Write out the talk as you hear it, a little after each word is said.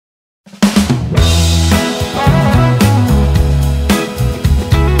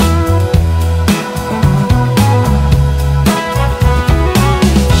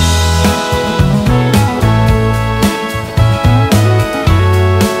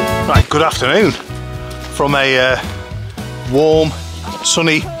Good afternoon from a warm,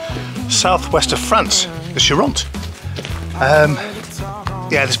 sunny southwest of France, the Charente.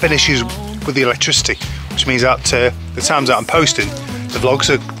 Yeah, there's been issues with the electricity, which means that the times that I'm posting, the vlogs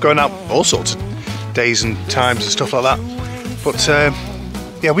are going out all sorts of days and times and stuff like that. But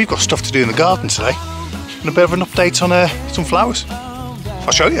yeah, we've got stuff to do in the garden today, and a bit of an update on some flowers.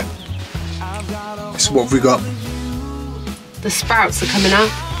 I'll show you. So what have we got? The sprouts are coming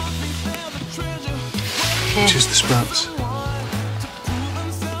out. Here. Which is the sprouts?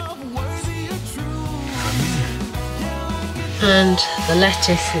 And the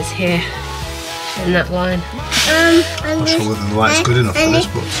lettuce is here in that line. I'm not sure whether the light's good enough for this,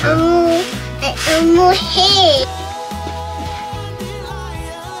 but more here.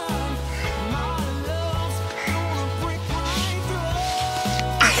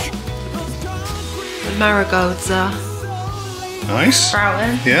 The marigolds are nice.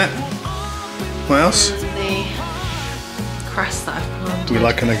 sprouting. Yeah. What else? And the cress that I've planted. Do we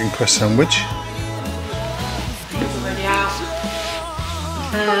like an egg and cress sandwich? It's already out.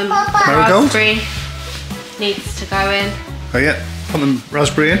 Marigold? Raspberry needs to go in Oh yeah, put the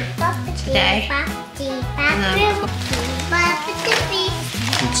raspberry in. today. And then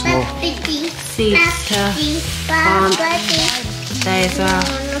Need some more. seeds to plant today as well.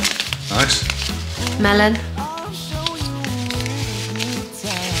 Nice. Melon.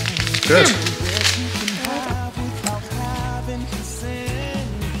 Good.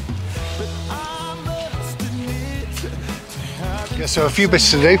 Yeah, so a few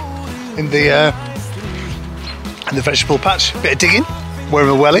bits to do in the vegetable patch. Bit of digging, where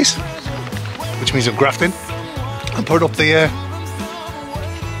my well is, which means I'm grafting, and put up the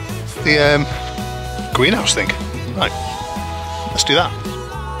greenhouse thing. Right, let's do that.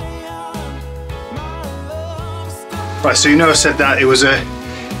 Right, so you know I said that it was a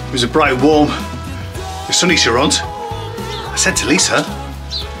bright, warm, sunny Charente. I said to Lisa,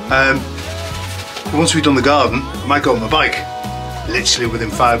 once we've done the garden, I might go on my bike. Literally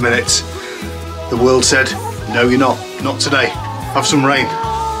within 5 minutes, the world said, no you're not today, have some rain.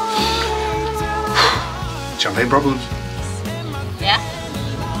 Champagne problems. Yeah.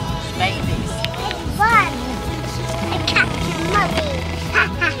 Babies. I catch your mummy.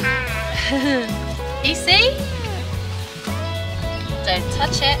 You see? Don't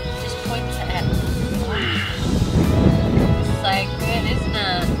touch it, just point at it. Wow. So good, isn't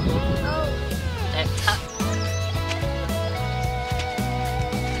it? Don't touch.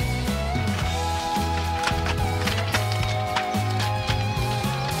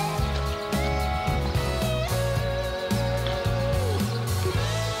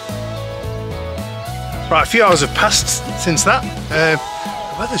 Right, a few hours have passed since that. The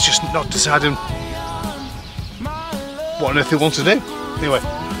weather's just not deciding what on earth they want to do. Anyway,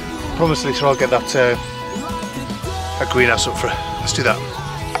 promise Lisa I'll get that greenhouse up for her. Let's do that.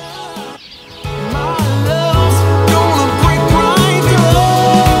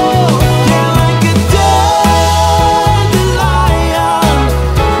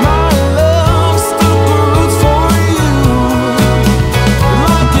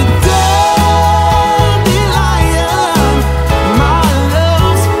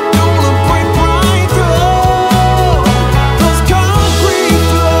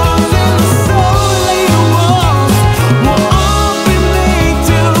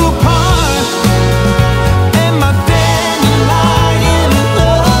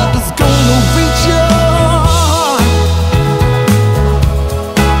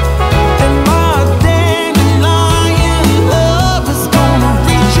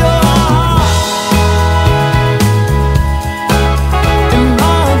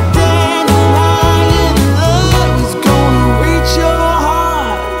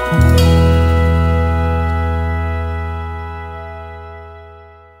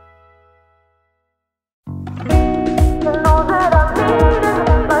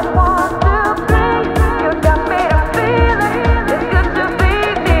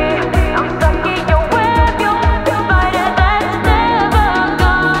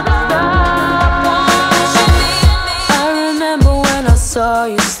 Saw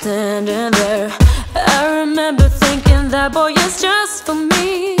you standing there. I remember thinking that boy is just for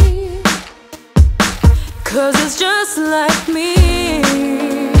me, 'cause it's just like me.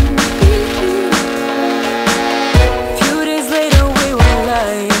 Few days later we were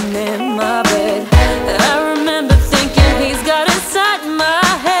lying in my bed. I remember thinking he's got inside my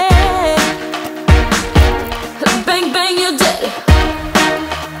head. Bang bang, you're dead.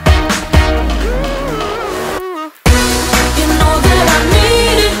 You know that I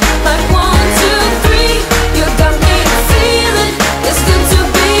need it, like 1, 2, 3. You got me to feel it. It's good to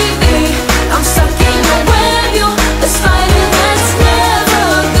be me.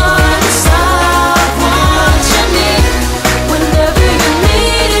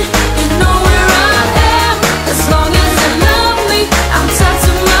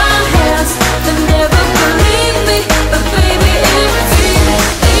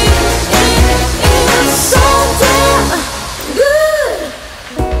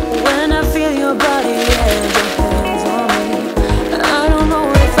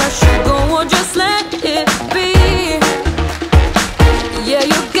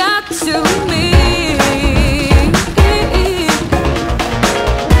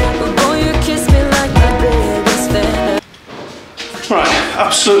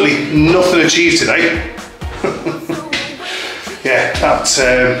 absolutely nothing achieved today. Yeah, that's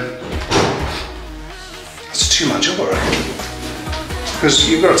too much job, I reckon. Because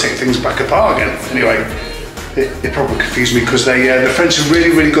you've got to take things back apart again. Anyway, it probably confused me because the French are really,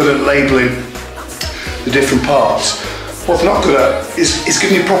 really good at labelling the different parts. What they're not good at is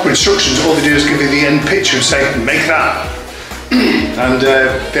giving you proper instructions. All they do is give you the end picture and say, make that. And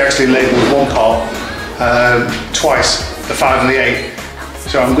they actually labelled one part twice, the 5 and the 8.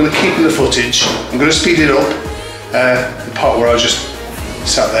 So I'm going to keep in the footage. I'm going to speed it up. The part where I was just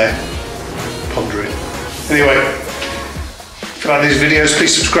sat there pondering. Anyway, if you like these videos,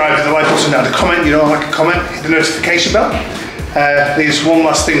 please subscribe, hit the like button, and a comment. You don't like a comment, hit the notification bell. There's one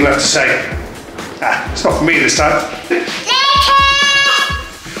last thing left to say. It's not for me this time.